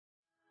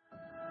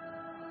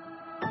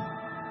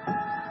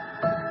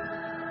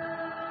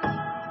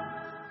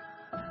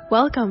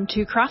Welcome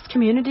to Cross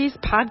Communities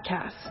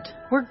Podcast.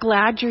 We're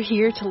glad you're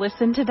here to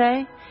listen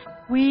today.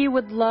 We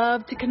would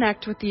love to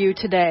connect with you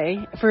today.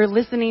 For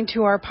listening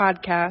to our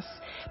podcast,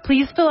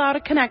 please fill out a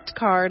connect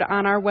card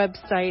on our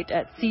website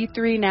at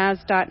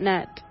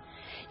c3nas.net.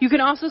 You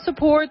can also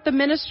support the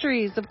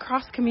ministries of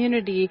Cross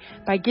Community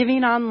by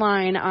giving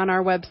online on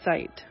our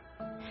website.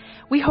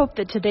 We hope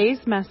that today's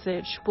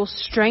message will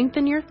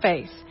strengthen your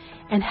faith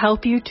and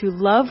help you to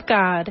love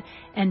God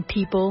and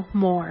people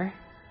more.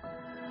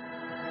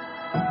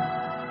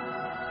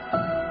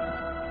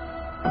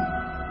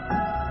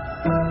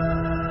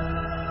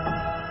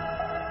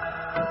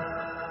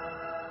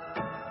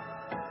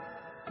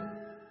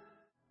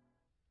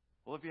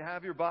 Well, if you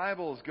have your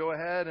Bibles, go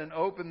ahead and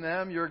open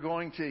them. You're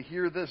going to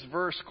hear this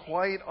verse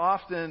quite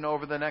often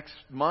over the next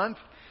month.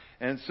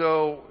 And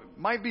so it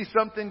might be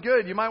something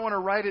good. You might want to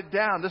write it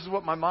down. This is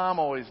what my mom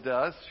always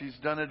does. She's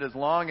done it as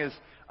long as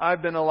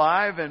I've been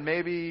alive and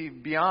maybe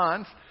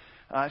beyond.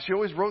 She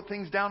always wrote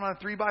things down on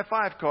a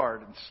 3x5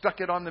 card and stuck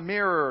it on the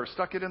mirror or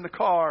stuck it in the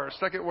car or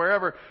stuck it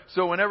wherever.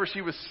 So whenever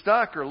she was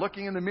stuck or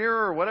looking in the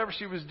mirror or whatever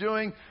she was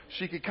doing,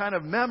 she could kind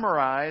of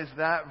memorize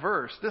that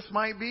verse. This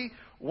might be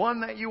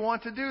one that you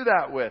want to do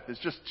that with. It's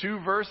just 2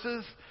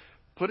 verses.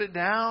 Put it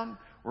down.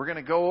 We're going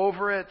to go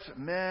over it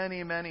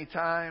many, many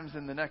times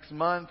in the next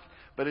month.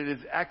 But it is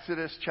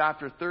Exodus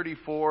chapter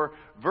 34,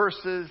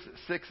 verses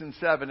 6 and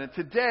 7. And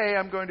today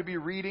I'm going to be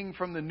reading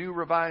from the New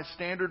Revised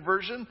Standard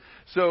Version.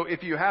 So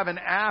if you have an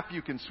app,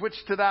 you can switch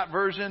to that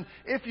version.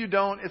 If you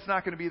don't, it's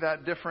not going to be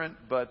that different,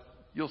 but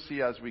you'll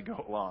see as we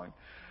go along.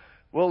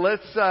 Well,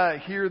 let's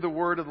hear the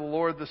word of the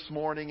Lord this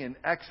morning in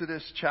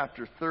Exodus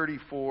chapter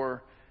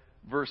 34,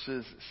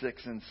 verses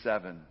 6 and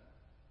 7.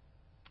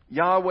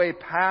 Yahweh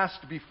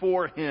passed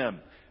before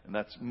him, and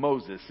that's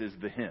Moses is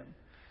the him.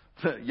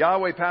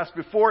 Yahweh passed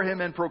before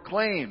him and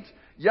proclaimed,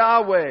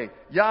 Yahweh,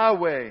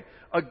 Yahweh,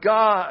 a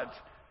God,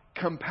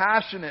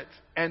 compassionate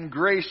and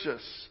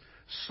gracious,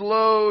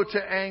 slow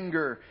to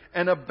anger,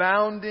 and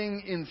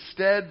abounding in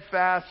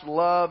steadfast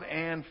love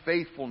and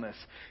faithfulness,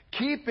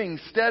 keeping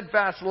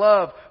steadfast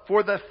love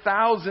for the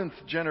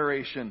 1,000th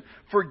generation,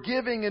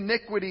 forgiving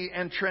iniquity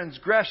and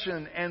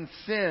transgression and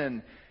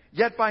sin,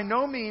 yet by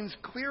no means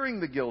clearing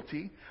the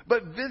guilty,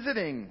 but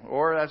visiting,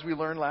 or as we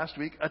learned last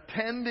week,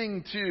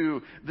 attending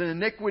to the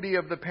iniquity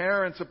of the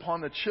parents upon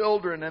the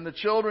children and the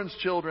children's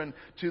children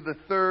to the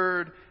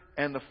 3rd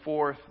and the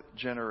 4th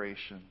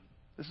generation.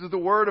 This is the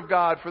word of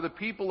God for the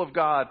people of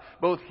God,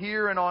 both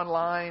here and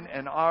online,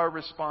 and our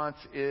response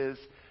is,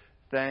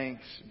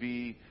 thanks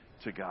be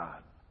to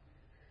God.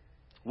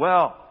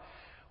 Well,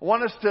 I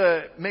want us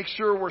to make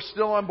sure we're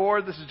still on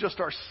board. This is just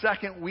our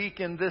 2nd week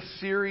in this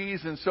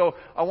series, and so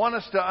I want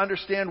us to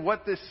understand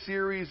what this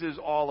series is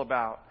all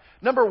about.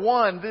 Number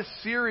one, this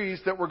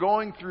series that we're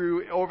going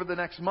through over the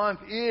next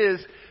month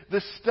is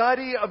the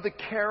study of the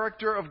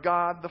character of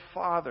God the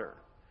Father.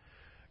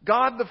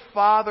 God the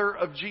Father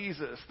of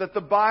Jesus, that the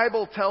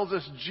Bible tells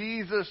us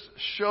Jesus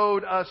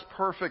showed us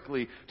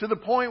perfectly, to the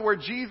point where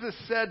Jesus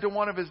said to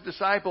one of his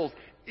disciples,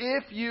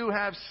 "If you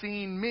have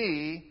seen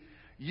me,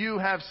 you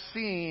have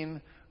seen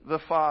the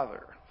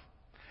Father."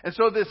 And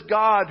so this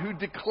God who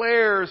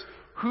declares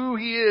who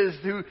he is,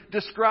 who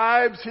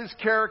describes his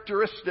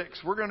characteristics,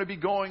 we're going to be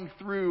going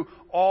through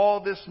all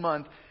this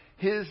month.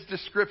 His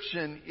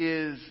description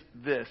is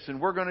this, and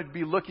we're going to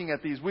be looking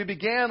at these. We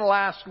began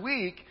last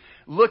week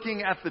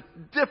looking at the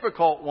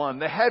difficult one,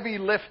 the heavy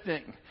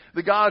lifting,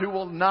 the God who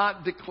will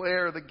not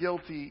declare the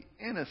guilty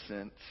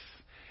innocent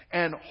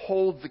and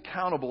holds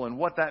accountable, and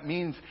what that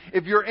means.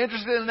 If you're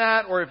interested in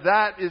that, or if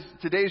that is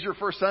today's your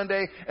first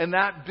Sunday and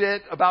that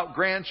bit about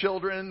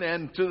grandchildren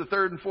and to the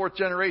 3rd and 4th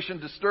generation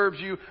disturbs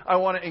you, I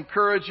want to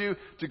encourage you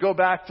to go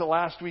back to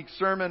last week's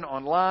sermon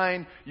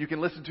online. You can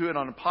listen to it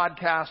on a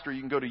podcast, or you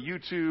can go to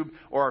YouTube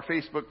or our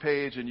Facebook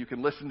page and you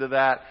can listen to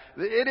that.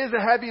 It is a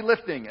heavy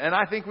lifting, and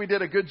I think we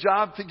did a good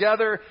job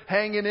together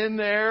hanging in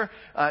there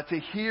to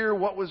hear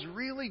what was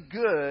really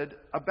good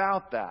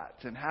about that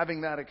and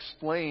having that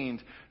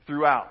explained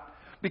throughout.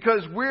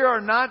 Because we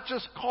are not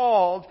just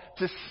called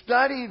to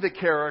study the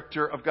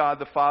character of God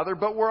the Father,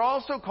 but we're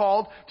also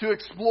called to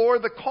explore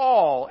the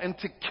call and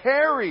to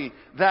carry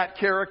that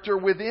character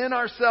within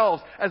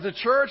ourselves as a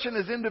church and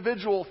as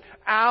individuals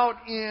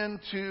out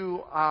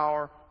into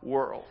our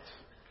world.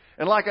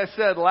 And like I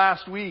said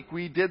last week,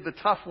 we did the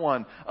tough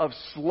one of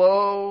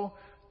slow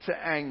to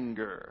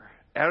anger.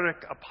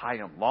 Eric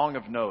Apayam, long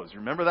of nose.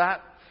 Remember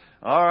that?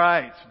 All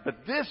right.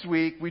 But this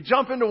week, we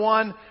jump into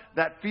one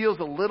that feels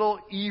a little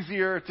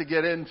easier to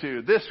get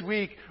into. This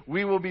week,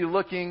 we will be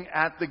looking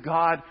at the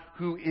God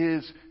who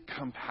is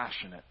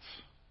compassionate.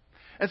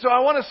 And so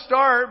I want to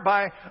start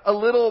by a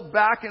little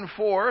back and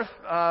forth.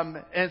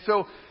 And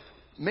so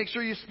make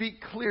sure you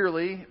speak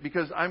clearly,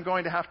 because I'm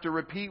going to have to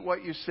repeat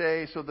what you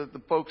say so that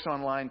the folks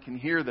online can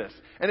hear this.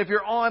 And if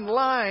you're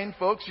online,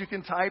 folks, you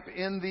can type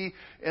in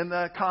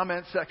the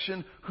comment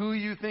section who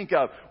you think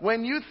of.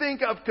 When you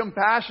think of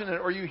compassionate,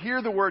 or you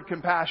hear the word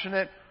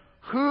compassionate,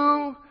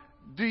 who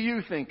do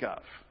you think of?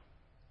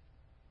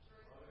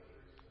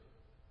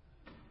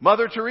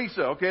 Mother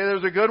Teresa. Okay,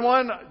 there's a good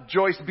one.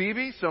 Joyce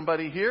Beebe,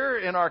 somebody here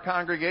in our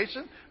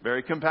congregation.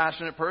 Very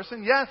compassionate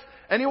person. Yes.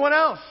 Anyone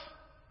else?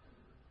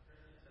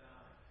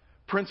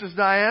 Princess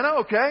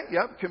Diana. Okay.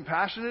 Yep.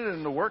 Compassionate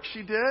in the work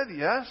she did.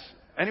 Yes.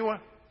 Anyone?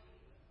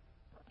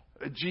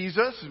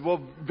 Jesus.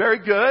 Well, very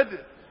good.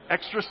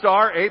 Extra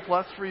star. A+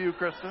 for you,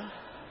 Kristen.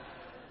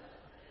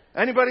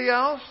 Anybody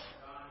else?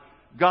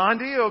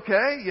 Gandhi.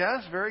 Okay.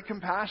 Yes. Very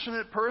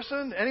compassionate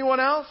person.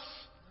 Anyone else?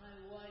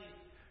 My wife.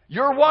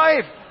 Your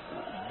wife.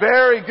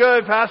 Very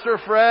good, Pastor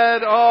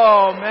Fred.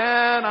 Oh,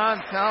 man,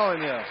 I'm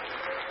telling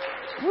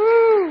you.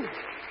 Woo!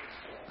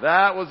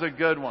 That was a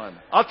good one.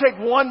 I'll take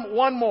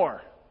one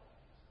more.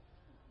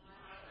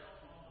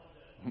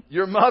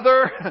 Your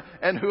mother,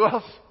 and who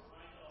else?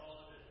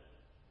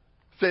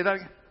 Say that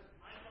again.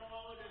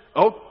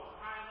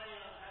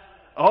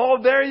 Oh,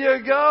 there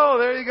you go.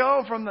 There you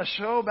go. From the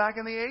show back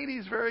in the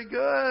 80s. Very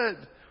good.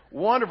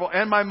 Wonderful.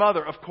 And my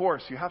mother, of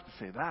course. You have to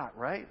say that,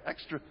 right?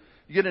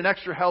 You get an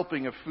extra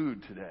helping of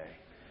food today.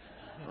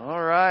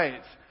 All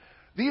right.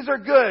 These are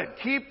good.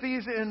 Keep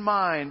these in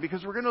mind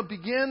because we're going to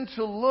begin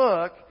to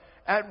look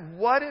at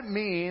what it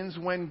means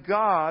when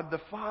God,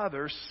 the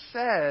Father,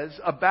 says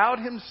about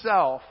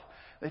Himself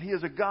that He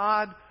is a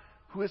God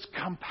who is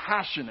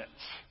compassionate.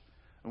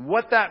 And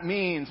what that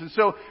means. And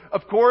so,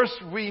 of course,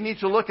 we need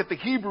to look at the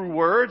Hebrew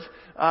word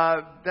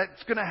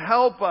that's going to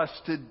help us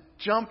to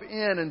jump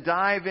in and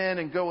dive in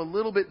and go a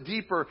little bit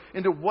deeper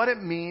into what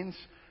it means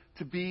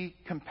to be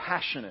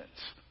compassionate.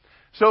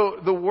 So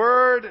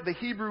the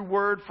Hebrew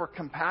word for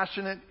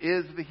compassionate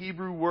is the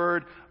Hebrew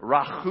word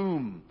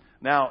rachum.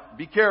 Now,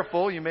 be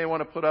careful. You may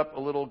want to put up a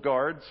little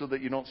guard so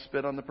that you don't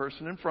spit on the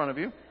person in front of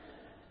you.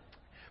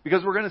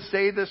 Because we're going to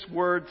say this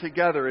word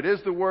together. It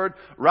is the word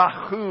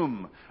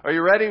rachum. Are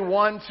you ready?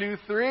 1, 2,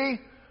 3.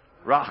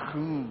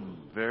 Rachum.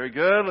 Very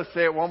good. Let's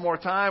say it one more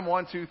time.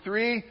 1, 2,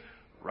 3.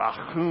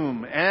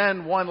 Rachum.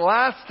 And one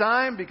last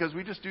time, because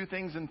we just do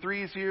things in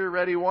threes here.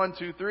 Ready? 1,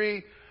 2,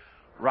 3.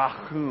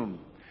 Rachum.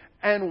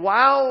 And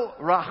while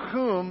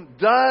rachum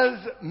does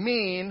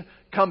mean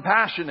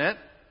compassionate,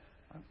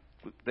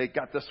 they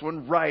got this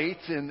one right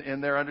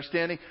in their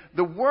understanding.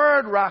 The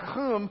word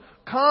rachum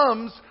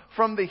comes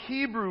from the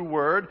Hebrew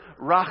word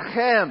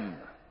rachem.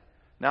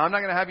 Now, I'm not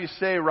going to have you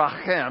say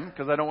rachem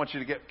because I don't want you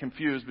to get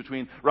confused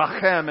between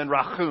rachem and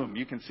rachum.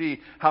 You can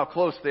see how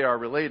close they are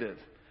related.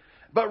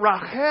 But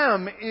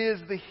rachem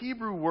is the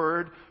Hebrew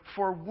word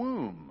for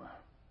womb.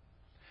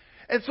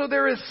 And so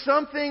there is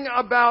something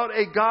about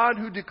a God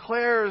who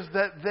declares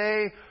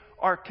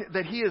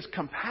that He is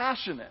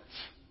compassionate.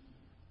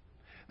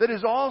 That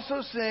is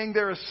also saying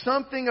there is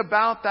something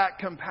about that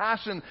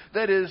compassion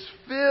that is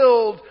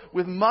filled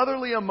with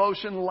motherly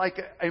emotion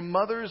like a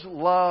mother's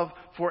love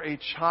for a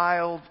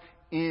child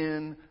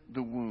in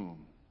the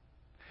womb.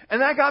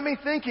 And that got me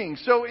thinking,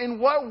 so in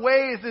what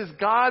ways is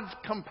God's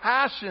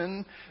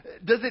compassion,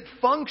 does it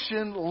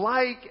function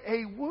like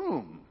a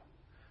womb?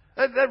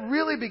 That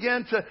really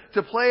began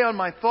to play on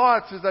my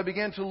thoughts as I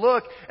began to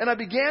look. And I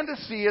began to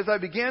see, as I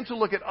began to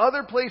look at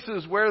other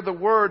places where the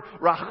word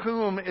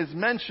rachum is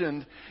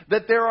mentioned,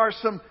 that there are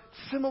some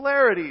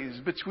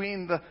similarities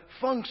between the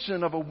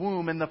function of a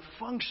womb and the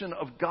function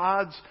of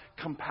God's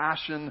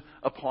compassion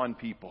upon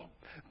people.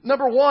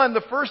 Number one,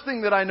 the first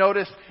thing that I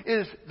noticed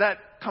is that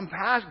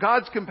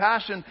God's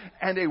compassion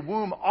and a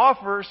womb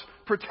offers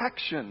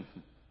protection.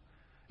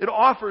 It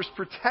offers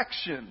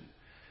protection.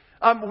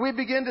 We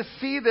begin to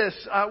see this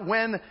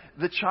when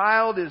the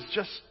child is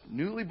just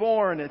newly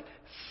born. It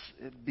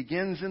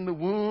begins in the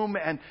womb,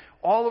 and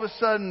all of a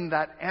sudden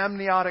that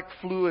amniotic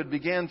fluid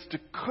begins to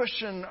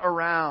cushion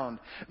around.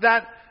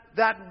 That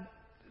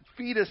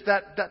fetus,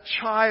 that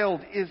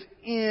child is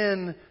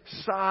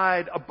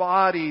inside a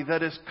body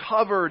that is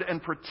covered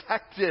and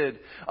protected.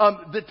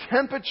 The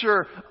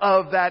temperature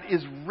of that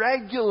is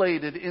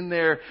regulated in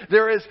there.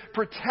 There is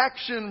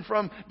protection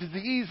from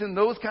disease and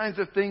those kinds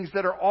of things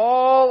that are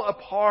all a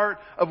part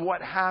of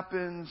what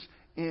happens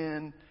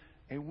in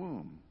a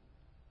womb.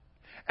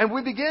 And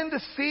we begin to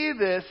see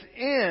this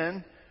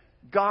in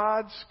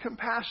God's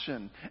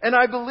compassion. And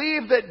I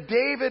believe that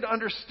David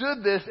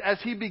understood this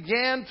as he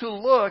began to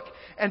look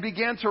and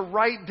began to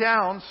write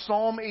down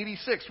Psalm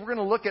 86. We're going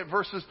to look at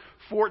verses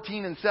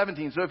 14 and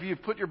 17. So if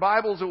you've put your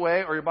Bibles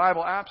away or your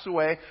Bible apps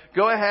away,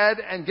 go ahead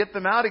and get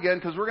them out again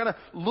because we're going to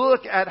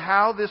look at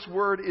how this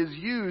word is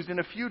used in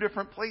a few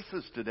different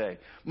places today.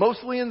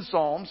 Mostly in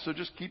Psalms, so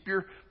just keep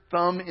your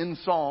thumb in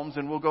Psalms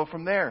and we'll go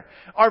from there.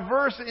 Our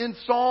verse in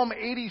Psalm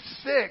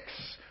 86,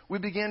 we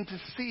begin to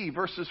see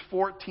verses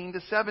 14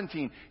 to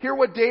 17. Hear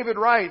what David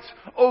writes.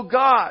 "O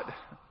God,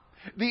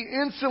 the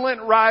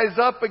insolent rise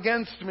up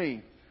against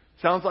me."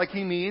 Sounds like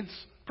he needs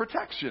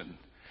protection.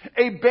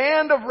 "A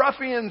band of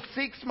ruffians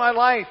seeks my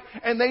life,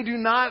 and they do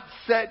not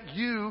set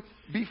you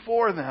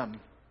before them.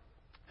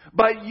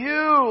 But you,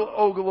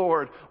 O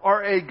Lord,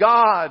 are a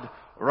God,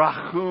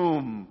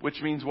 rachum,"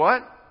 which means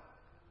what?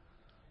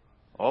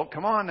 Oh,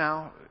 come on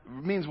now.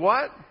 It means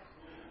what?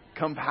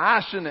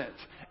 Compassionate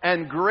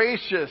and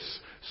gracious,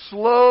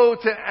 slow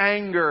to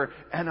anger,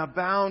 and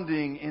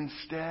abounding in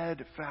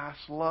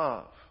steadfast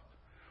love.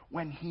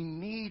 when he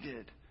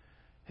needed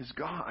his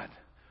God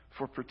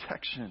for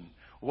protection.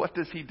 What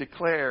does he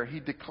declare? He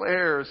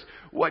declares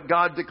what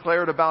God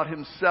declared about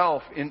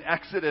himself in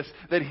Exodus,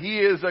 that he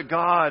is a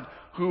God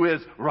who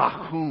is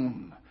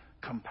Rahum,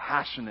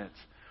 compassionate,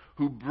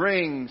 who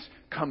brings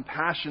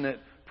compassionate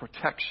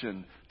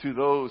protection to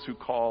those who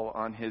call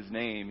on his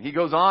name. He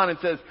goes on and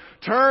says,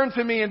 turn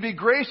to me and be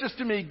gracious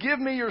to me. Give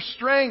me your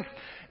strength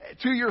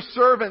to your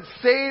servant.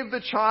 Save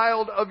the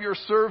child of your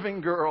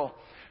serving girl.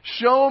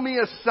 Show me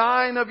a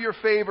sign of your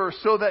favor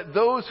so that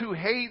those who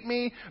hate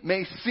me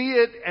may see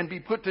it and be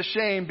put to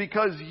shame,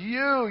 because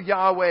you,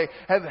 Yahweh,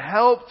 have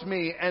helped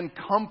me and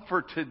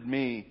comforted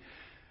me.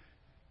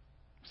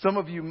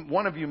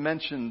 One of you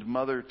mentioned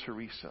Mother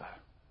Teresa.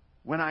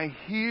 When I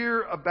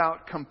hear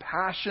about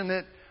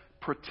compassionate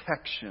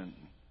protection,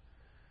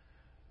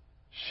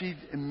 she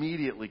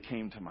immediately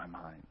came to my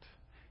mind.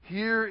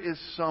 Here is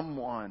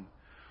someone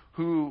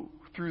who,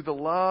 through the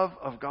love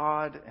of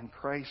God and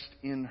Christ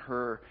in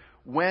her,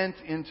 went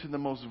into the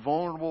most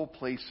vulnerable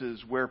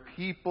places where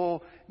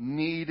people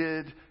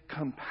needed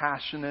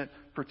compassionate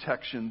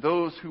protection.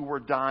 Those who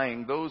were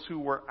dying, those who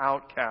were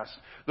outcast,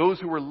 those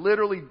who were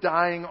literally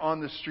dying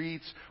on the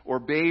streets, or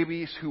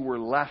babies who were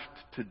left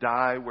to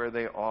die where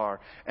they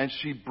are. And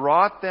she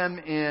brought them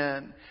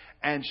in,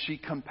 and she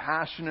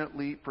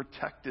compassionately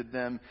protected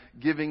them,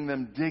 giving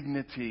them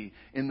dignity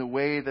in the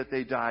way that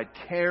they died,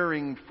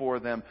 caring for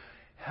them,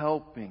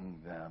 helping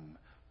them,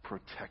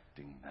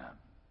 protecting them.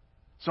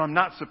 So I'm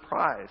not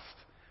surprised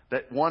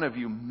that one of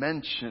you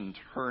mentioned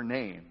her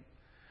name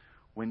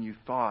when you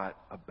thought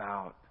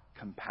about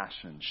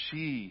compassion.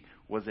 She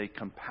was a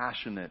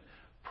compassionate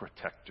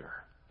protector.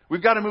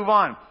 We've got to move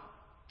on.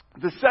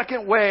 The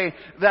second way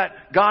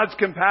that God's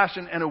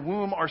compassion and a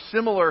womb are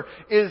similar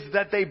is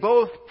that they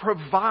both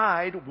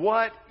provide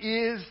what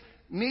is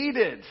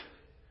needed.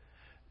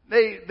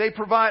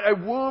 A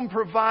womb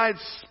provides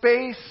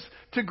space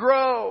to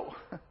grow.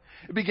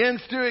 It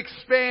begins to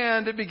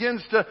expand. It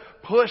begins to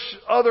push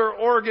other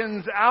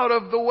organs out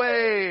of the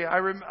way.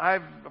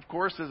 I've, of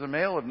course, as a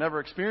male, have never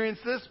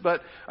experienced this,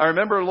 but I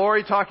remember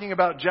Lori talking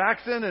about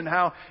Jackson and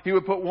how he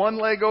would put one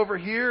leg over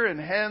here and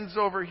hands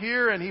over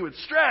here, and he would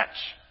stretch.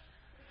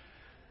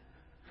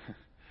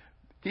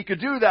 He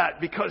could do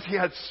that because he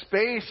had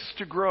space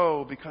to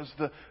grow, because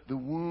the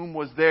womb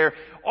was there.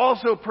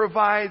 Also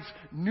provides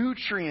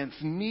nutrients,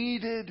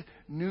 needed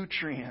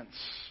nutrients,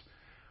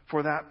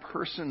 for that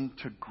person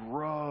to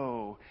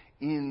grow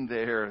in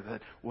there,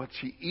 that what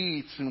she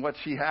eats and what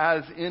she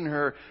has in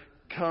her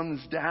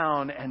comes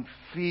down and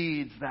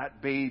feeds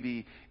that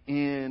baby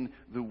in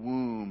the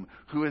womb,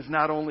 who is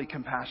not only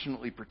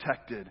compassionately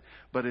protected,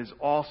 but is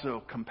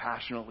also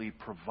compassionately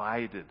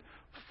provided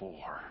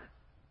for.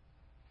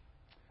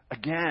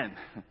 Again,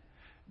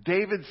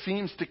 David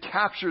seems to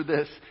capture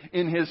this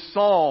in his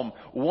Psalm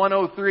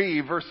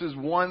 103, verses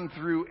 1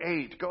 through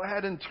 8. Go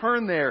ahead and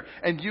turn there,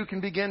 and you can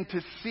begin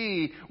to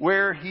see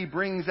where he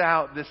brings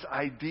out this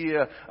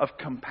idea of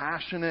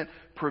compassionate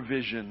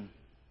provision.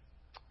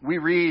 We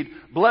read,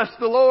 "Bless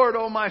the Lord,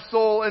 O my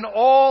soul, and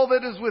all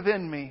that is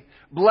within me.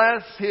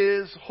 Bless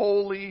his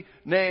holy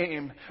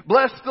name.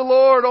 Bless the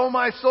Lord, O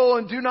my soul,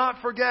 and do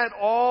not forget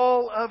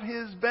all of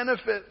his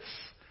benefits.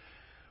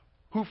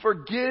 Who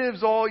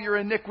forgives all your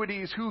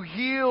iniquities, who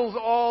heals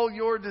all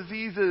your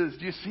diseases."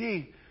 Do you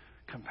see?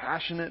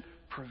 Compassionate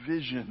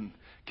provision.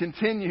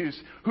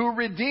 Continues. Who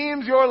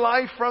redeems your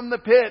life from the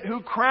pit, who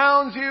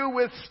crowns you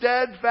with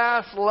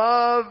steadfast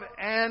love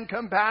and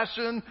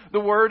compassion. The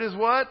word is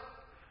what?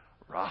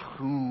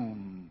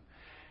 Rahum.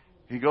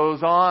 He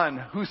goes on,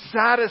 who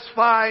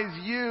satisfies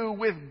you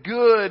with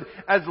good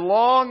as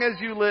long as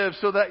you live,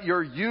 so that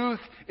your youth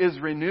is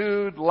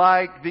renewed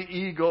like the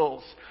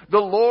eagles. The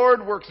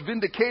Lord works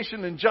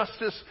vindication and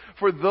justice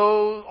for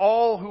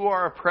all who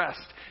are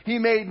oppressed. He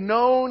made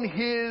known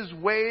his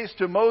ways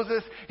to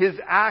Moses, his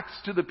acts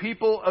to the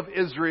people of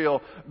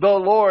Israel. The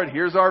Lord,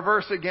 here's our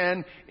verse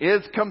again,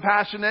 is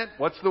compassionate.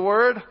 What's the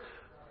word?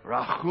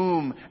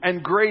 Rahum,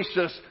 and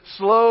gracious,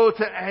 slow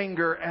to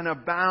anger, and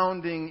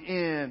abounding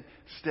in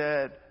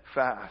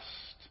steadfast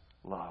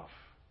love.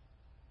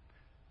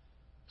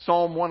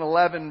 Psalm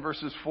 111,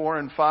 verses 4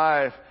 and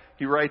 5,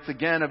 he writes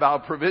again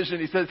about provision.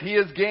 He says, he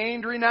has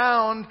gained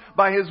renown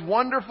by his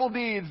wonderful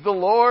deeds. The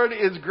Lord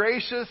is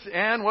gracious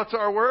and, what's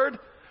our word?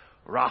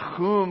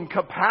 Rahum,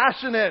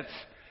 compassionate.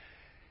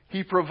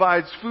 He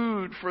provides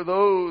food for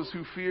those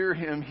who fear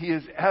him. He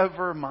is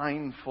ever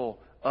mindful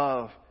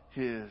of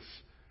his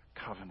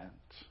covenant.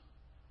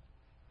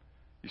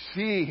 You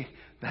see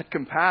that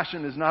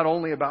compassion is not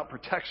only about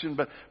protection,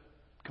 but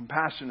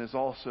compassion is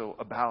also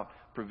about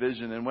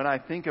provision. And when I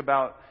think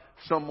about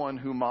someone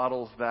who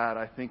models that,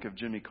 I think of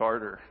Jimmy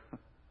Carter.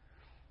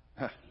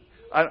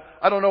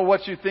 I don't know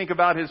what you think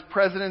about his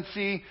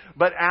presidency,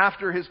 but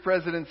after his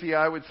presidency,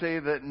 I would say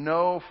that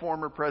no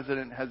former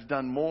president has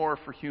done more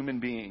for human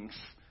beings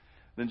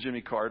than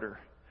Jimmy Carter,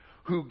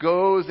 who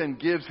goes and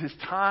gives his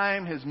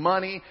time, his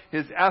money,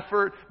 his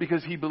effort,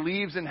 because he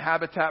believes in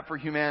Habitat for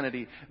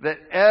Humanity, that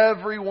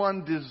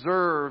everyone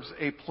deserves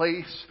a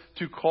place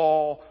to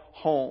call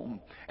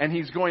home. And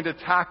He's going to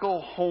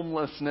tackle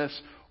homelessness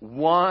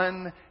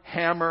one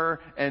hammer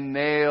and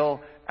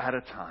nail at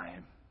a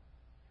time.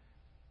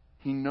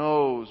 He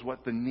knows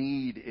what the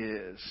need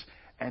is,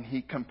 and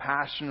He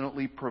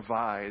compassionately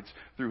provides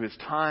through His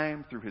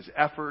time, through His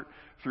effort,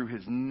 through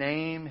His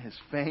name, His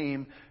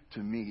fame to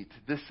meet.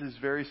 This is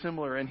very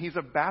similar. And He's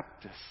a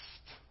Baptist,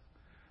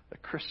 a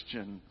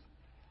Christian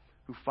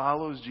who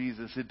follows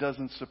Jesus. It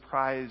doesn't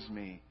surprise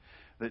me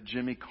that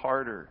Jimmy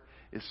Carter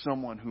is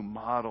someone who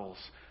models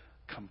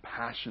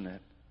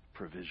compassionate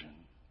provision.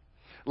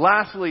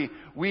 Lastly,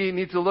 we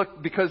need to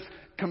look, because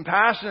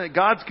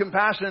God's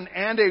compassion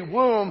and a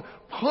womb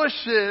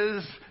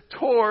pushes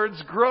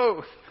towards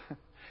growth.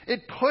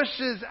 It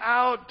pushes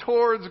out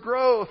towards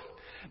growth.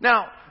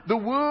 Now, the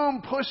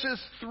womb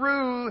pushes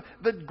through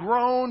the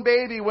grown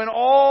baby. When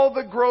all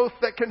the growth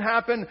that can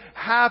happen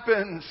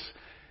happens,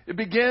 it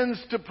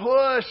begins to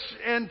push,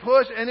 and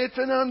it's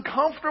an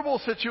uncomfortable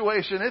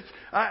situation.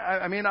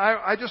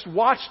 I just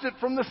watched it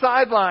from the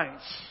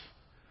sidelines.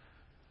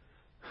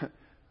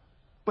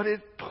 But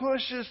it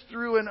pushes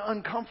through an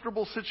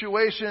uncomfortable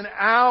situation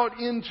out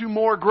into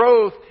more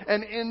growth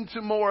and into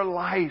more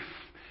life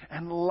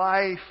and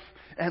life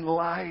and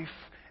life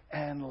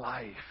and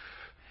life.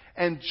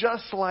 And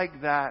just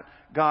like that,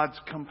 God's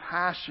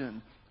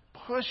compassion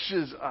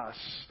pushes us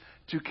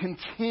to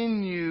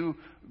continue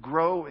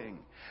growing.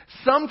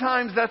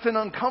 Sometimes that's an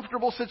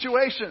uncomfortable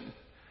situation.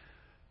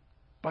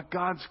 But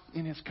God's,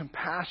 in His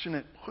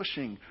compassionate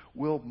pushing,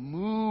 will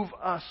move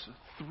us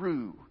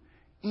through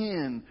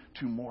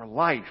into more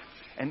life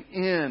and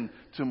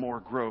into more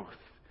growth.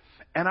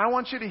 And I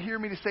want you to hear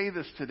me to say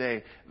this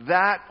today.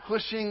 That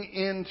pushing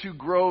into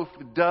growth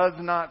does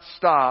not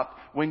stop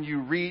when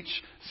you reach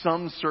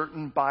some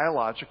certain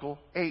biological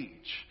age.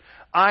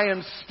 I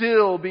am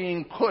still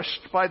being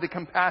pushed by the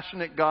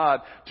compassionate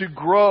God to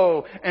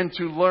grow and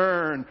to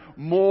learn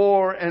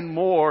more and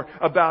more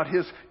about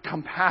His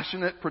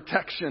compassionate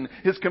protection,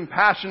 His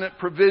compassionate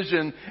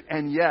provision,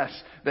 and yes,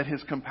 that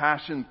His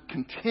compassion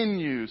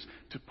continues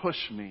to push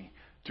me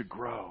to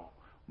grow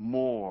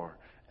more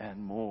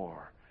and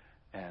more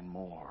and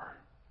more.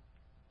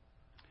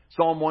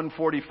 Psalm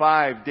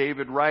 145,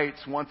 David writes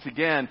once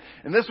again,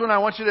 and this one I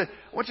want you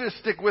to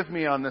stick with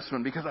me on this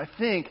one, because I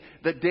think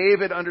that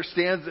David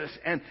understands this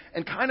and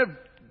kind of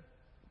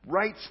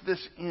writes this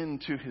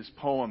into his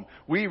poem.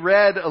 We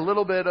read a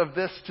little bit of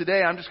this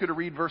today. I'm just going to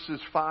read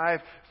verses 5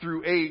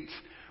 through 8.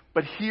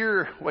 But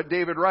hear what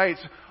David writes.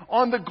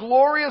 On the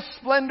glorious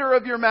splendor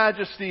of your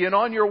majesty and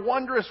on your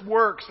wondrous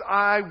works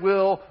I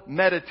will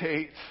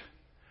meditate.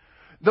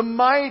 The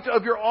might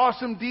of your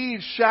awesome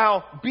deeds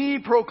shall be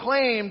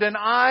proclaimed, and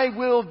I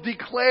will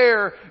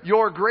declare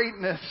your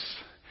greatness.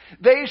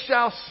 They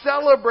shall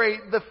celebrate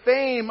the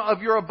fame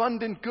of your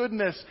abundant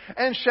goodness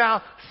and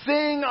shall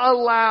sing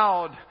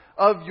aloud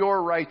of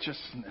your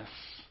righteousness.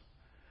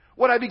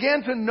 What I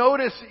began to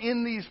notice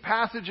in these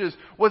passages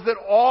was that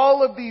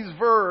all of these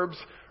verbs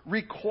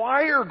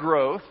require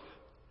growth,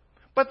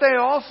 but they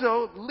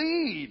also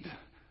lead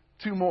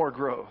to more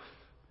growth.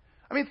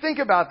 I mean, think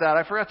about that.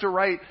 I forgot to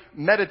write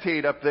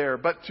meditate up there,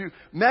 but to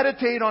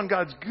meditate on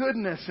God's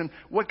goodness and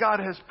what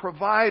God has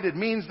provided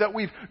means that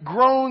we've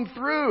grown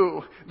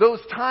through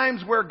those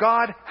times where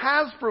God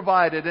has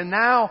provided. And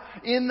now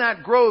in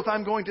that growth,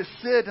 I'm going to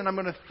sit and I'm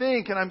going to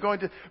think and I'm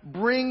going to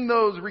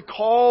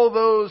recall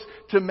those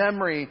to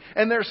memory.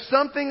 And there's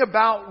something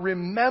about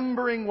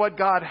remembering what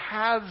God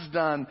has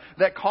done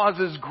that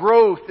causes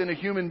growth in a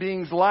human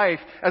being's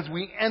life as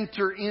we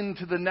enter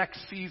into the next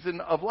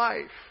season of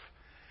life.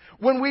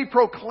 When we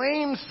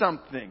proclaim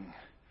something,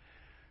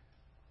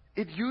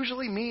 it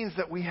usually means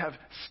that we have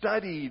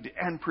studied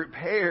and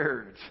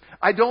prepared.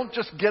 I don't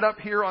just get up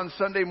here on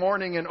Sunday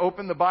morning and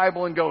open the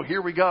Bible and go,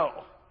 here we go.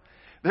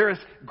 There is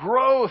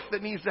growth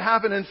that needs to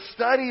happen and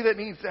study that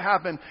needs to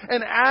happen.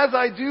 And as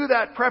I do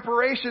that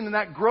preparation and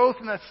that growth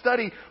and that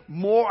study,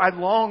 I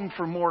long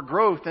for more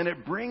growth, and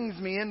it brings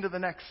me into the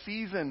next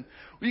season.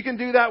 We can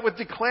do that with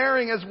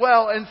declaring as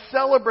well and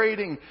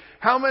celebrating.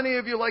 How many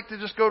of you like to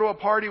just go to a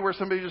party where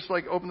somebody just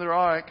like open the door,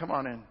 all right, come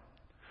on in?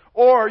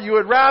 Or you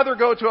would rather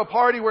go to a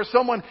party where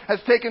someone has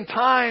taken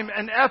time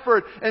and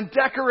effort and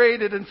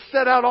decorated and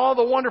set out all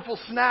the wonderful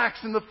snacks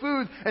and the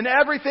food and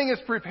everything is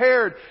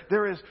prepared.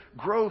 There is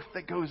growth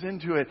that goes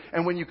into it.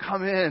 And when you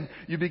come in,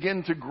 you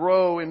begin to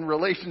grow in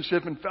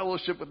relationship and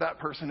fellowship with that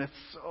person. It's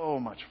so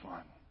much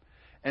fun.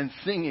 And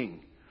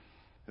singing.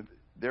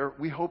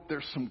 We hope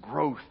there's some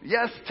growth.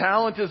 Yes,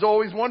 talent is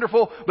always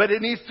wonderful, but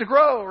it needs to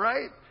grow,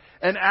 right?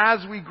 And as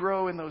we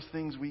grow in those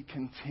things, we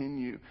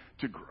continue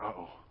to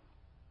grow.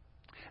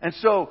 And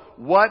so,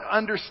 what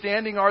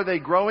understanding are they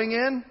growing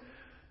in?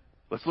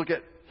 Let's look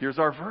at, here's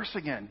our verse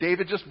again.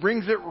 David just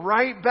brings it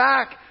right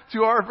back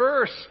to our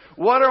verse.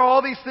 What are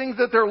all these things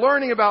that they're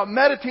learning about,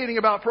 meditating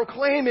about,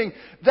 proclaiming?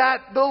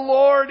 That the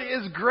Lord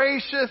is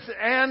gracious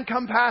and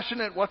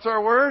compassionate. What's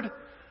our word?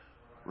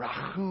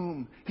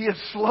 Rahum. He is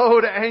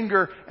slow to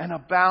anger and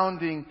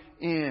abounding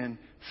in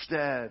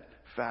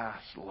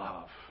steadfast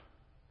love.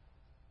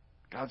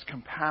 God's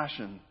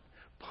compassion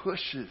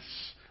pushes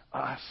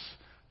us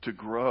to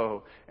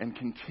grow and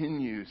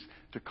continues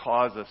to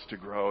cause us to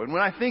grow. And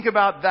when I think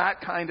about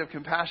that kind of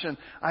compassion,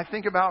 I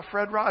think about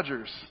Fred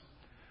Rogers,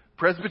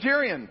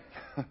 Presbyterian,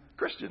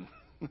 Christian.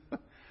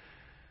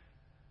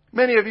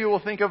 Many of you will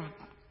think of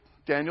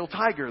Daniel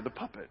Tiger, the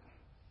puppet.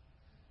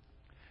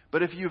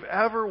 But if you've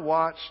ever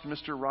watched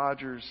Mr.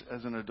 Rogers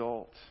as an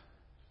adult,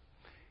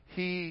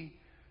 he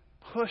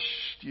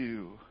pushed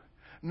you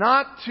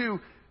not to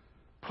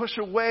push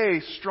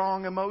away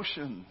strong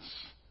emotions,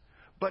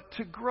 but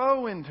to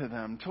grow into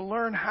them, to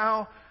learn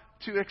how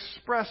to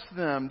express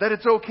them, that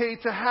it's okay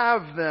to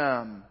have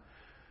them.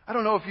 I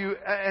don't know if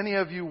any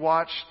of you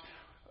watched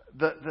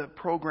the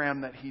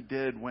program that he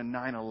did when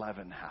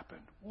 9/11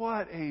 happened.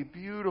 What a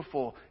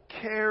beautiful,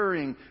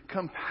 caring,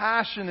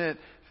 compassionate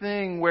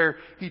thing where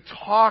he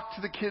talked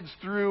to the kids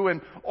through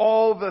and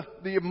all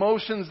the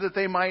emotions that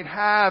they might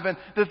have, and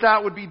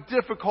that would be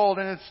difficult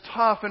and it's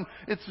tough and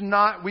it's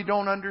not, we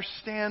don't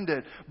understand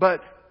it.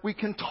 But we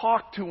can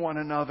talk to one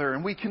another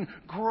and we can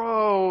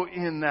grow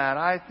in that.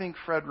 I think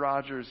Fred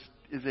Rogers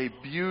is a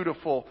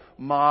beautiful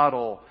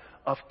model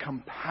of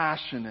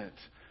compassionate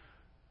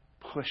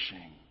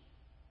pushing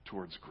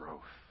towards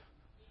growth.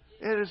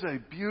 It is a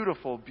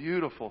beautiful,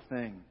 beautiful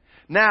thing.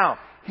 Now,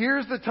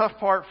 here's the tough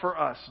part for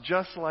us,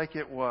 just like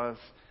it was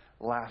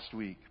last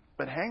week.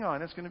 But hang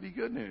on, it's going to be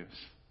good news.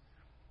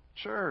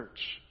 Church,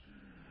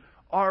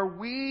 are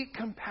we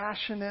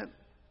compassionate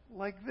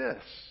like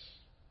this?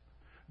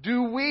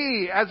 Do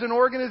we, as an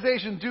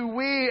organization, do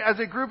we, as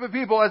a group of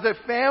people, as a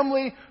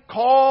family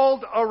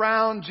called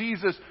around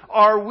Jesus,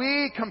 are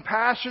we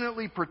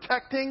compassionately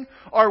protecting?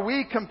 Are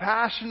we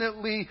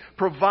compassionately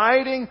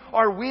providing?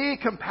 Are we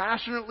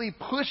compassionately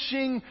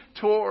pushing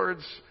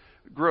towards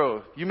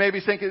growth? You may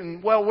be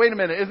thinking, well, wait a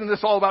minute, isn't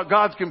this all about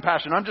God's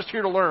compassion? I'm just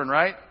here to learn,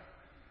 right?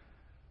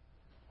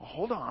 Well,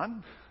 hold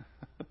on.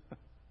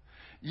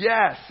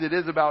 Yes, it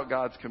is about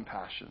God's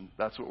compassion.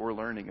 That's what we're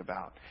learning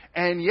about.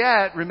 And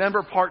yet,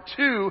 remember, part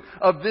 2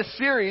 of this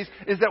series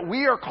is that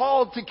we are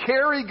called to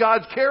carry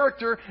God's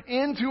character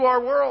into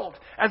our world.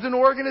 As an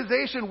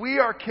organization, we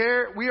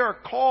are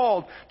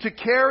called to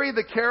carry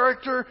the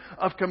character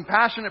of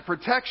compassionate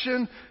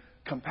protection,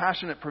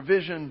 compassionate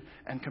provision,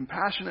 and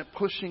compassionate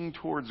pushing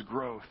towards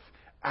growth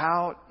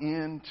out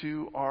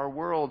into our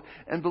world.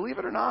 And believe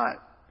it or not,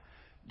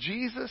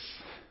 Jesus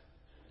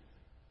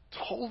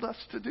told us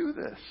to do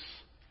this.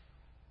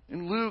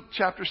 In Luke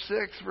chapter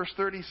 6, verse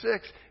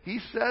 36, he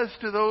says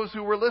to those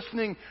who were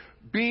listening,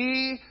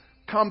 be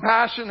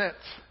compassionate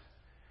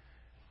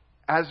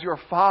as your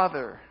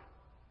Father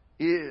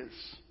is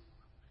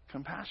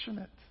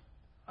compassionate.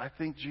 I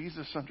think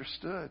Jesus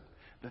understood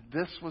that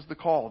this was the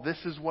call. This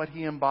is what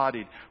he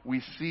embodied.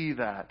 We see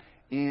that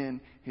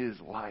in his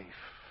life.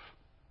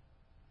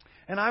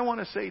 And I want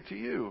to say to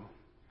you,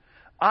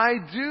 I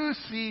do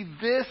see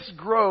this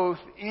growth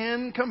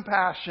in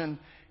compassion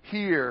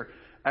here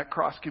at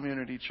Cross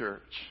Community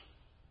Church.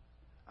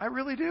 I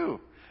really do.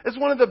 It's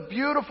one of the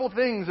beautiful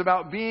things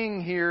about being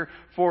here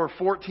for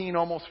 14,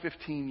 almost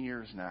 15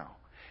 years now,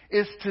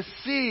 is to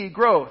see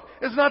growth.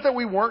 It's not that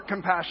we weren't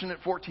compassionate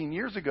 14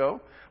 years ago,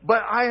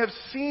 but I have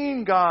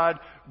seen God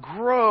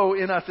grow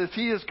in us as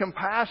he has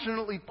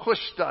compassionately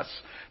pushed us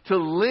to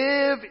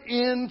live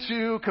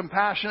into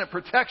compassionate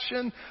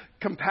protection,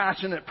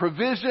 compassionate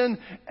provision,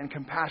 and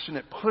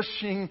compassionate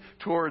pushing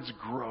towards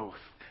growth,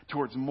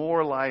 towards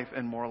more life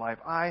and more life.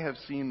 I have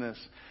seen this.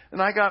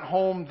 And I got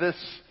home this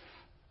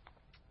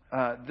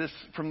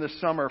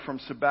summer from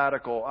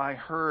sabbatical. I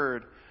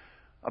heard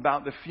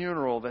about the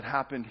funeral that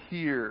happened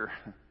here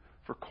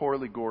for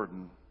Corley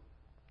Gordon.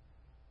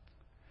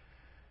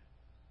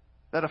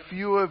 That a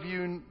few of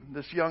you,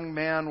 this young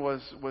man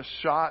was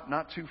shot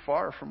not too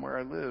far from where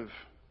I live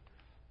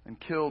and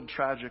killed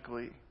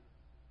tragically.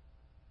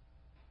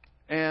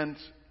 And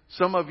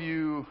some of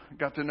you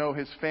got to know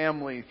his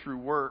family through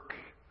work.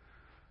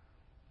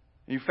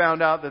 You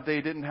found out that they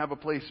didn't have a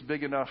place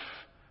big enough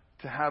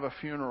to have a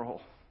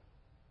funeral.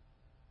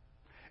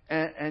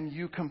 And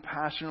you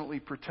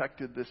compassionately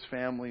protected this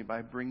family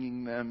by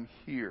bringing them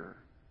here.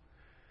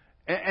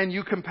 And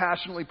you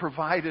compassionately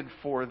provided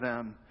for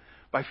them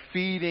by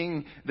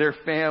feeding their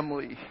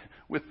family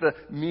with the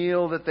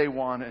meal that they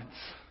wanted.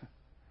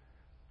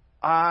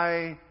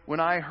 When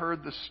I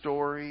heard the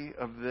story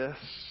of this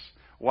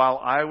while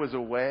I was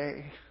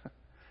away,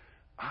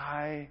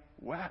 I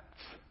wept.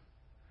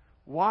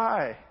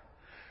 Why?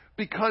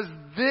 Because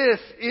this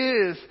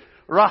is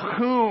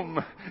Rahum.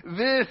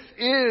 This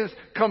is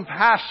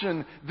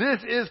compassion. This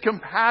is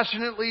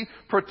compassionately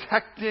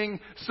protecting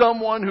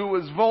someone who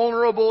was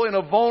vulnerable in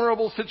a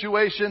vulnerable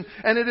situation.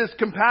 And it is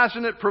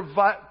compassionate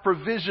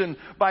provision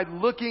by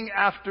looking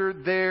after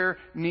their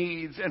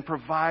needs and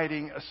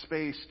providing a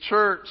space.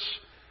 Church,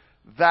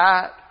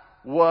 that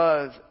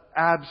was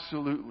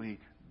absolutely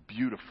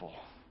beautiful.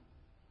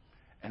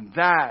 And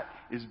that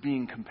is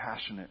being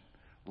compassionate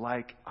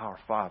like our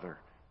Father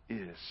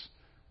is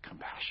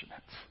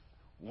compassionate.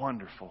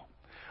 Wonderful.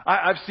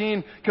 I've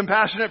seen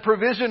compassionate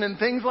provision in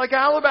things like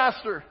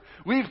Alabaster,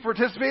 We've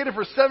participated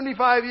for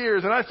 75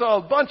 years, and I saw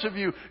a bunch of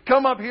you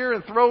come up here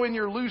and throw in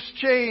your loose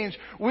change.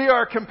 We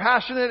are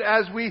compassionate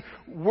as we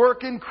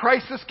work in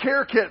crisis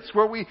care kits,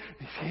 where we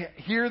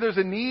hear there's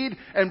a need,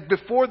 and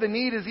before the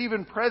need is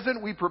even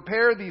present, we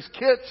prepare these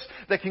kits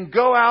that can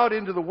go out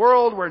into the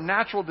world where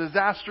natural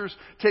disasters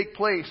take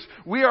place.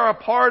 We are a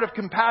part of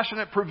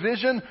compassionate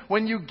provision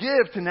when you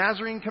give to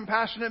Nazarene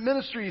Compassionate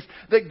Ministries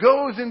that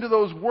goes into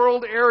those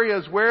world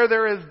areas where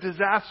there is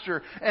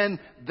disaster, and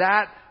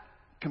that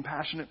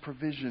compassionate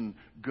provision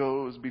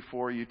goes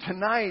before you.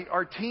 Tonight,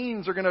 our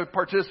teens are going to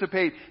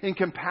participate in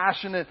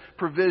compassionate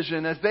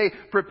provision as they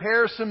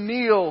prepare some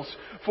meals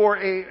for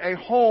a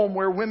home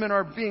where women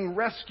are being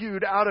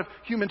rescued out of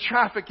human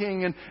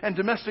trafficking and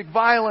domestic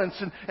violence.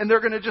 And they're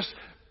going to just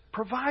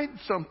provide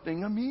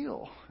something, a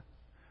meal.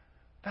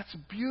 That's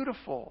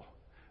beautiful.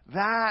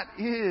 That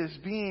is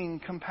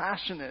being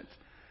compassionate,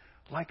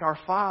 like our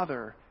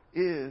Father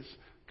is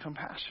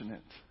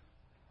compassionate.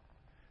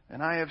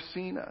 And I have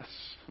seen us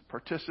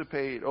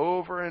participate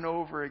over and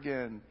over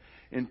again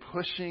in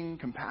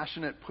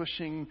compassionate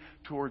pushing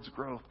towards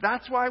growth.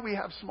 That's why we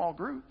have small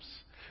groups.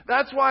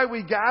 That's why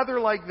we gather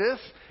like this.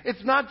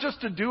 It's not just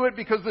to do it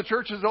because the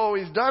church has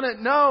always done it.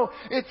 No,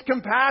 it's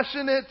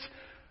compassionate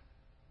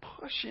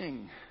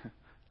pushing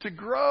to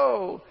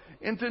grow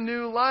into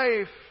new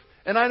life.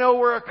 And I know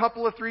we're a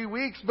couple of 3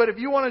 weeks, but if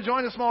you want to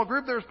join a small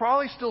group, there's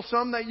probably still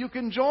some that you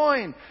can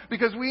join,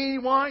 because we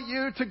want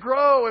you to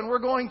grow, and we're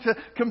going to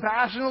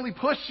compassionately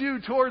push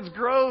you towards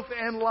growth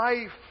and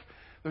life.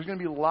 There's going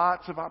to be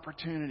lots of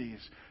opportunities.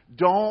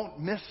 Don't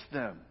miss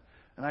them.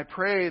 And I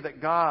pray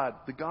that God,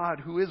 the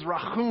God who is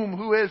Rahum,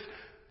 who is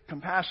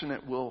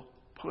compassionate, will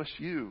push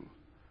you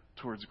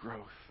towards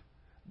growth.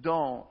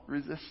 Don't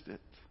resist it.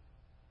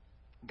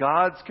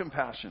 God's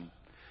compassion.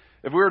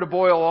 If we were to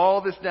boil all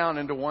this down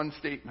into one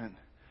statement,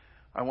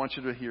 I want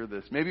you to hear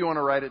this. Maybe you want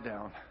to write it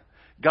down.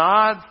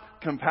 God's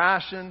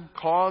compassion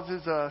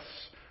causes us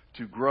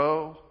to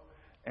grow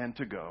and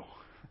to go.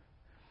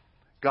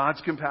 God's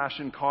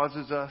compassion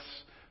causes us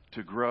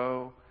to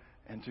grow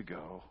and to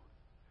go.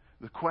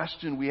 The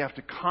question we have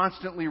to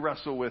constantly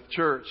wrestle with,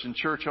 church and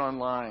church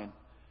online,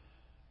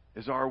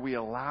 is, are we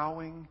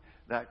allowing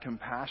that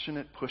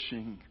compassionate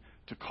pushing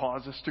to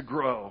cause us to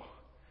grow,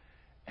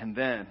 and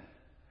then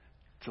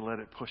to let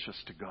it push us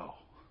to go?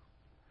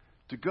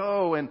 To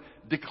go and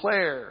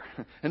declare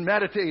and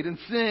meditate and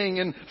sing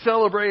and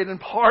celebrate and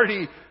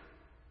party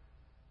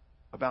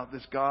about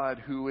this God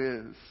who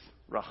is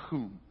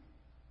Rahum,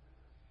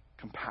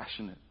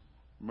 compassionate,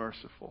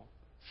 merciful,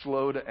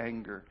 slow to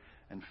anger,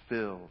 and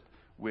filled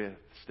with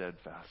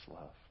steadfast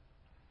love.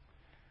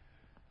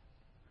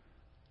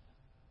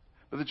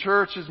 But the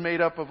church is made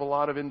up of a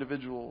lot of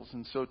individuals,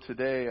 and so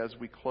today, as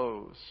we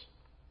close,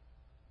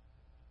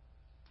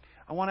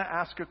 I want to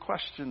ask a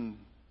question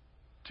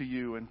to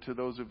you and to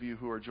those of you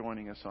who are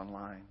joining us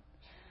online.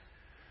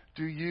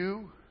 Do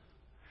you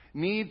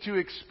need to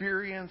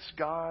experience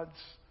God's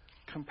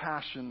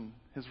compassion,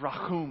 His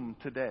Rahum,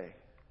 today?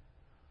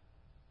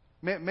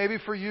 Maybe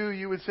for you,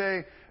 you would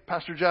say,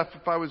 Pastor Jeff,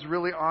 if I was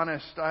really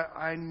honest,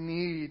 I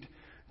need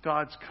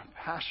God's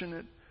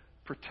compassionate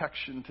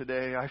protection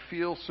today. I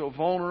feel so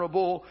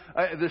vulnerable.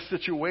 This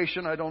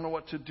situation, I don't know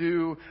what to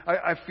do.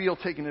 I feel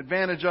taken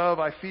advantage of.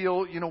 I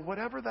feel,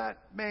 whatever that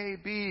may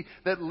be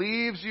that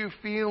leaves you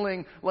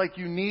feeling like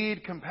you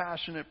need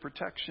compassionate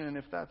protection.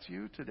 If that's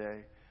you today,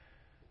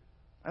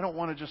 I don't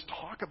want to just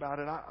talk about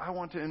it. I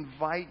want to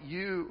invite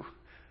you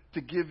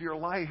to give your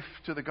life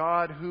to the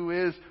God who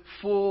is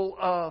full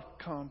of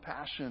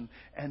compassion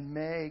and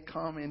may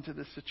come into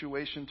this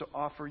situation to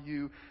offer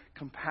you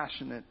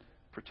compassionate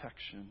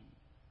protection.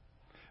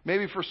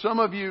 Maybe for some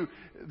of you,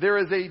 there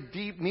is a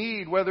deep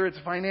need, whether it's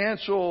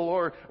financial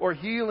or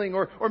healing,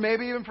 or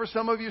maybe even for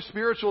some of you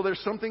spiritual. There's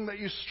something that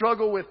you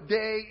struggle with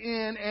day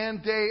in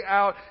and day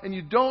out, and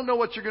you don't know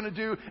what you're going to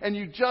do, and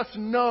you just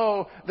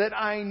know that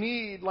I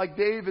need, like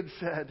David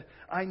said,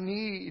 I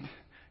need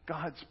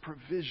God's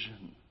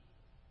provision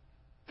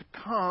to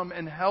come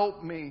and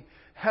help me,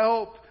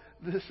 help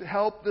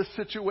this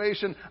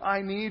situation.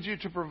 I need you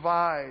to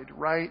provide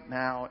right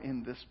now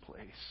in this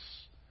place.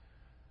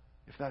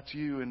 If that's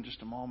you, in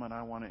just a moment,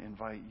 I want to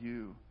invite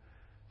you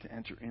to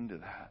enter into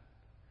that.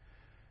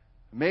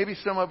 Maybe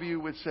some of you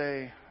would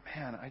say,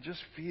 man, I just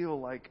feel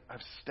like I've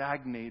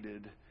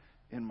stagnated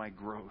in my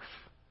growth.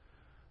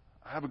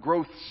 I have a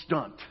growth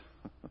stunt.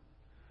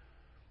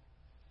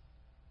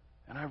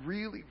 And I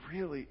really,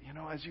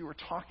 as you were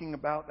talking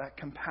about that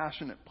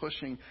compassionate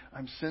pushing,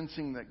 I'm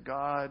sensing that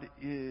God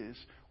is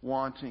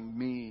wanting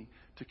me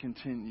to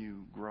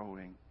continue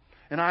growing.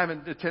 And I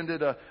haven't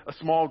attended a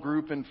small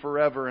group in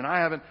forever, and I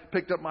haven't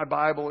picked up my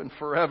Bible in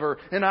forever,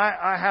 and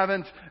I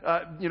haven't,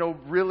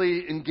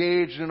 really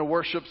engaged in a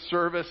worship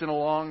service in a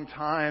long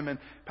time. And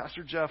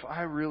Pastor Jeff,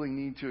 I really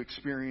need to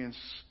experience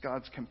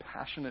God's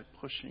compassionate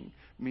pushing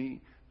me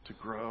to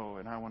grow,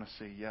 and I want to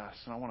say yes,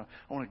 and I want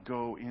to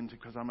go into,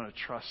 because I'm going to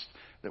trust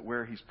that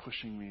where He's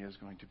pushing me is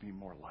going to be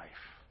more life.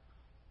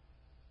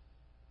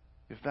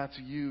 If that's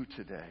you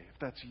today, if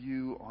that's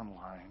you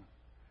online,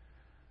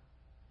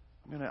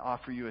 I'm going to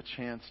offer you a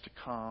chance to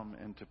come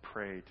and to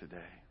pray today.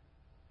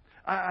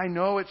 I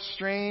know it's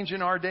strange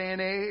in our day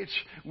and age.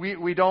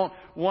 We don't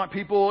want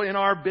people in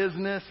our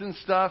business and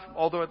stuff,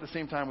 although at the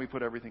same time we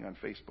put everything on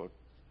Facebook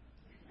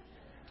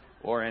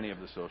or any of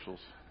the socials.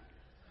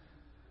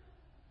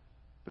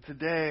 But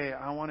today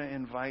I want to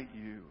invite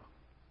you.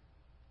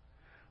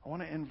 I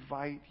want to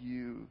invite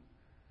you,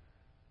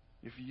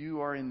 if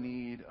you are in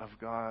need of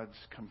God's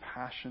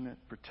compassionate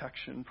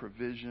protection,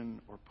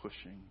 provision, or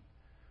pushing,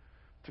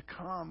 to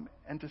come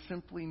and to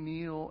simply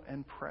kneel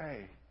and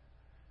pray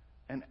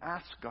and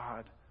ask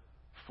God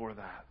for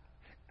that.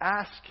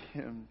 Ask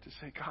Him to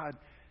say, God,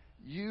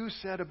 you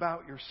said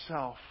about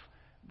yourself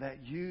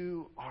that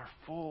you are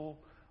full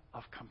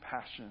of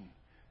compassion,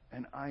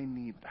 and I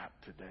need that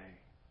today.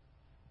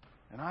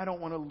 And I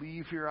don't want to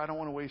leave here. I don't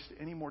want to waste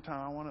any more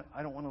time.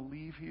 I don't want to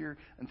leave here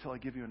until I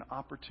give you an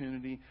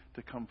opportunity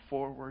to come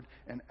forward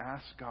and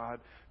ask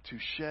God to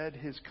shed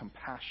His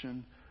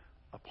compassion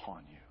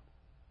upon you.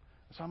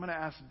 So I'm going to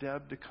ask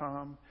Deb to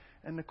come.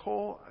 And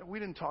Nicole, we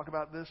didn't talk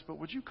about this, but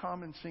would you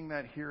come and sing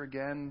that Here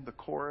Again, the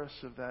chorus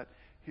of that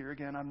Here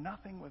Again? I'm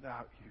nothing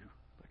without you,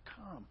 but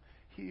come,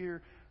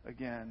 here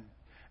again.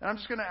 And I'm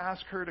just going to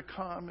ask her to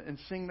come and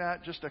sing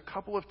that just a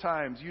couple of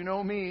times. You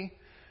know me,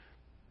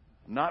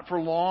 not for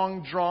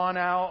long, drawn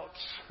out,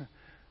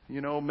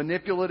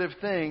 manipulative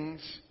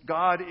things.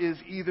 God is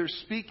either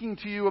speaking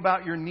to you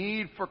about your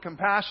need for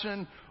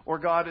compassion or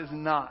God is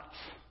not.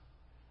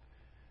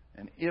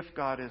 And if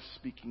God is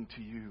speaking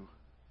to you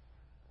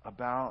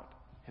about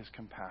His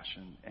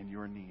compassion and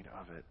your need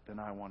of it, then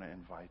I want to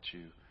invite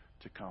you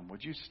to come.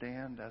 Would you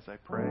stand as I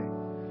pray?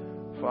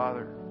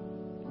 Father,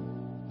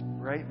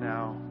 right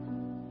now,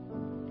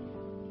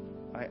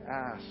 I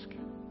ask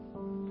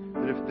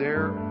that if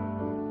there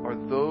are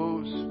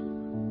those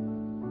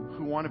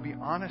who want to be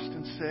honest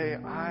and say,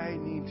 I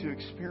need to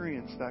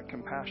experience that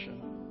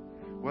compassion,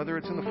 whether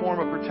it's in the form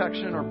of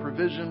protection or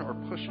provision or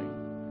pushing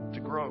to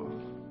growth,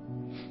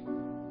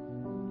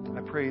 I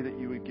pray that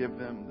you would give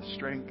them the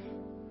strength,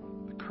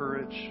 the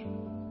courage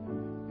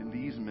in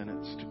these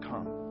minutes to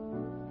come.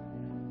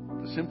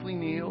 To simply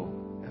kneel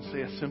and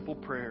say a simple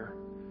prayer.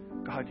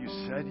 God, you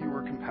said you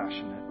were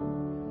compassionate.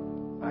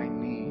 I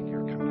need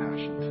your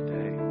compassion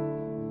today.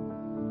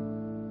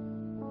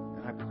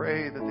 And I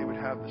pray that they would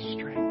have the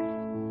strength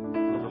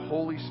of the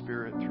Holy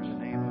Spirit through the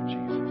name of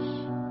Jesus.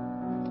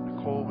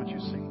 Nicole, would you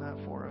sing that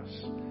for us?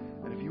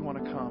 And if you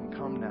want to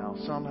come now.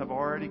 Some have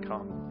already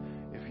come.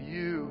 If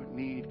you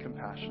need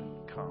compassion,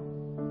 come.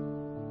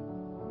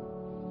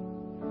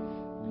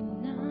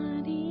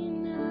 Not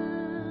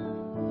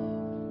enough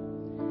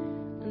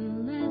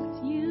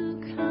unless you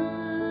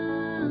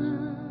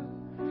come.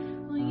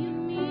 Will you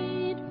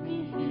meet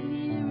me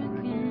here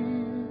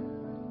again?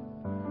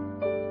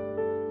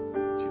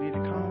 Do you need to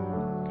come?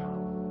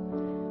 Come.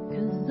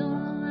 'Cause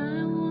all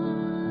I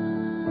want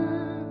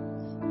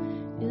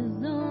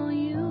is all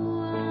you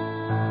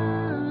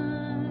are.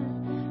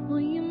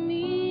 Will you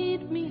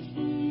meet me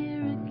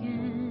here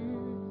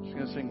again? Just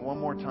going to sing one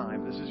more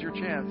time. This is your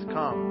chance.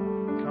 Come.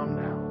 Come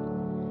now.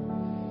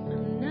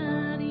 I'm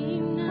not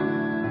enough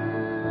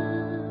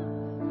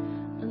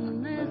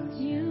unless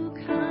you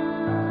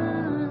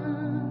come.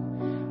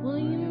 Will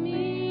you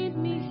meet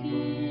me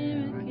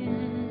here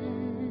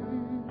again?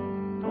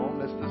 Don't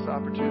miss this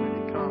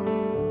opportunity. Come.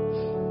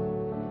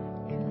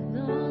 'Cause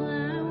all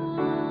I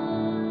want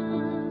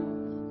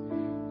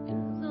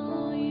is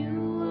all you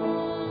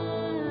are.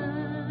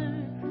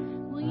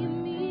 Will you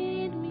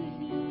meet me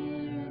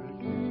here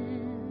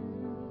again?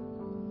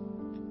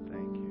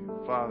 Thank you.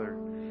 Father,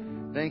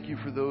 thank you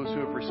for those who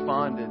have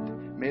responded.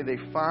 May they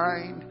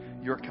find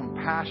your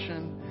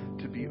compassion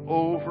to be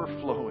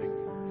overflowing.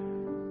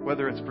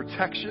 Whether it's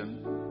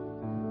protection,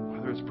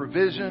 whether it's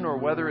provision, or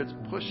whether it's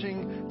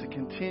pushing to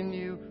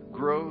continue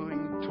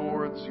growing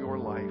towards your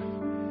life.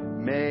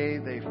 May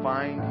they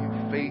find you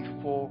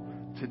faithful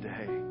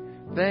today.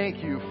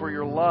 Thank you for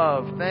your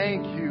love.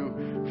 Thank you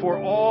for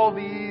all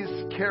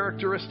these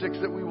characteristics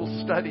that we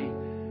will study.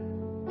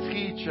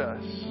 Teach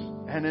us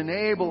and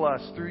enable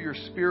us through your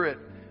Spirit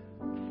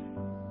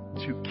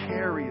to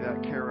carry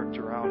that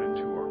character out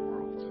into our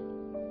world.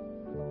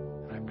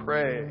 And I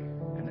pray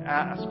and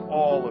ask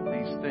all of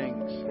these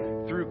things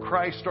through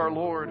Christ our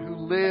Lord, who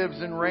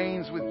lives and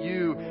reigns with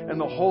you and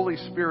the Holy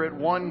Spirit,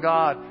 one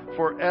God,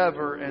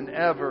 forever and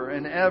ever.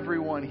 And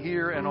everyone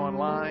here and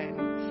online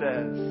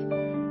says,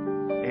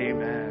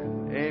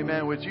 Amen.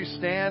 Amen. Would you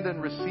stand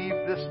and receive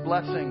this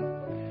blessing?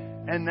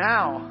 And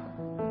now,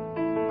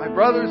 my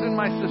brothers and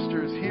my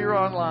sisters here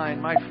online,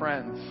 my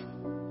friends,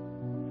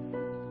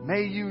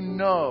 may you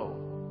know,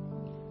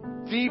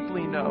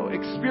 deeply know,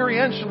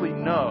 experientially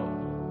know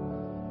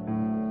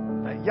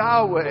that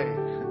Yahweh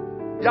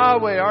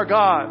our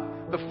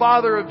God, the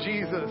Father of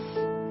Jesus,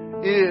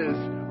 is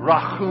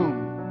Rachum,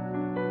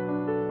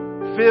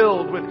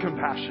 filled with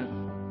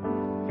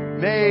compassion.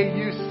 May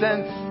you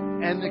sense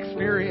and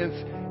experience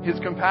His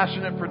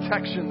compassionate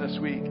protection this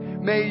week.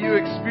 May you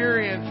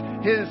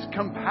experience His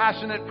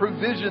compassionate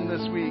provision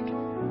this week.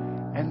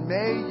 And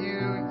may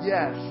you,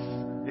 yes,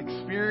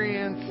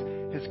 experience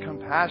His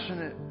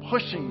compassionate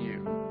pushing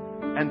you,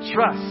 and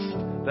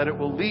trust that it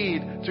will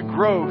lead to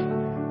growth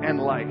and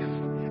life.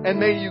 And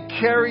may you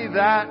carry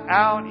that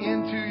out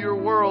into your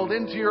world,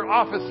 into your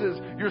offices,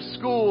 your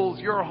schools,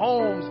 your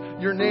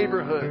homes, your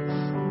neighborhoods.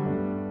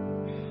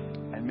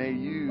 And may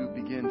you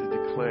begin to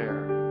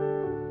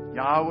declare,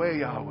 Yahweh,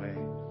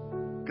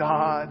 Yahweh,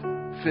 God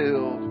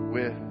filled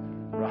with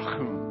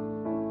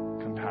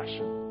rachum,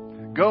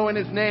 compassion. Go in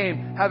His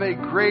name. Have a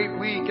great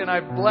week. And I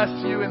bless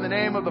you in the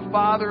name of the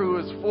Father who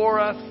is for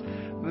us,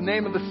 in the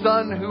name of the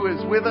Son who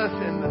is with us,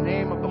 in the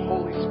name of the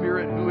Holy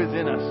Spirit who is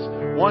in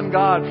us. One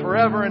God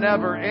forever and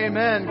ever.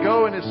 Amen.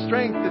 Go in His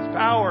strength, His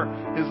power,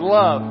 His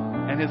love,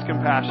 and His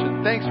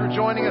compassion. Thanks for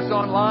joining us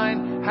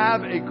online.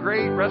 Have a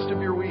great rest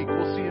of your week.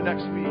 We'll see you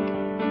next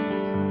week.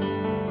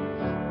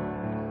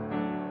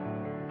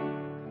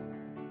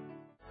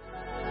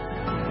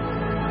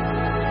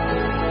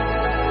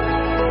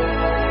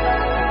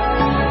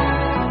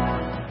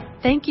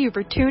 Thank you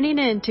for tuning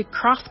in to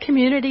Cross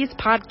Communities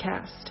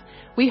Podcast.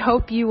 We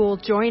hope you will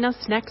join us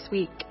next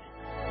week.